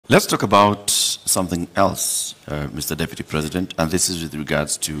Let's talk about something else, Mr. Deputy President, and this is with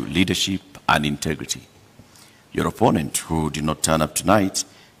regards to leadership and integrity. Your opponent, who did not turn up tonight,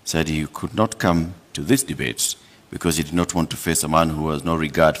 said he could not come to these debates because he did not want to face a man who has no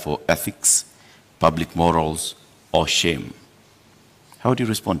regard for ethics, public morals, or shame. How do you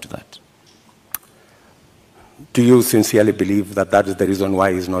respond to that? Do you sincerely believe that that is the reason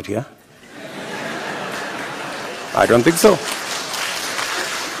why he's not here? I don't think so.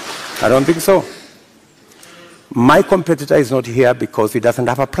 I don't think so. My competitor is not here because he doesn't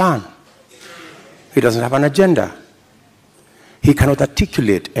have a plan. He doesn't have an agenda. He cannot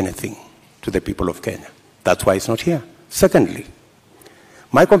articulate anything to the people of Kenya. That's why he's not here. Secondly,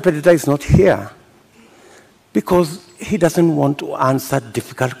 my competitor is not here because he doesn't want to answer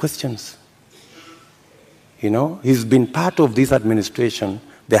difficult questions. You know, he's been part of this administration,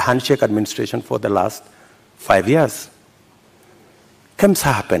 the handshake administration, for the last 5 years. KEMS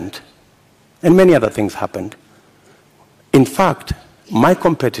happened, and many other things happened. In fact, my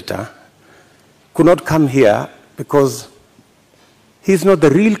competitor could not come here because he's not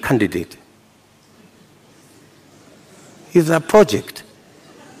the real candidate. He's a project.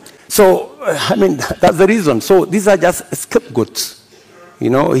 So, I mean, that's the reason. So these are just scapegoats.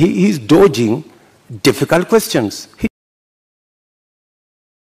 You know, he's dodging difficult questions.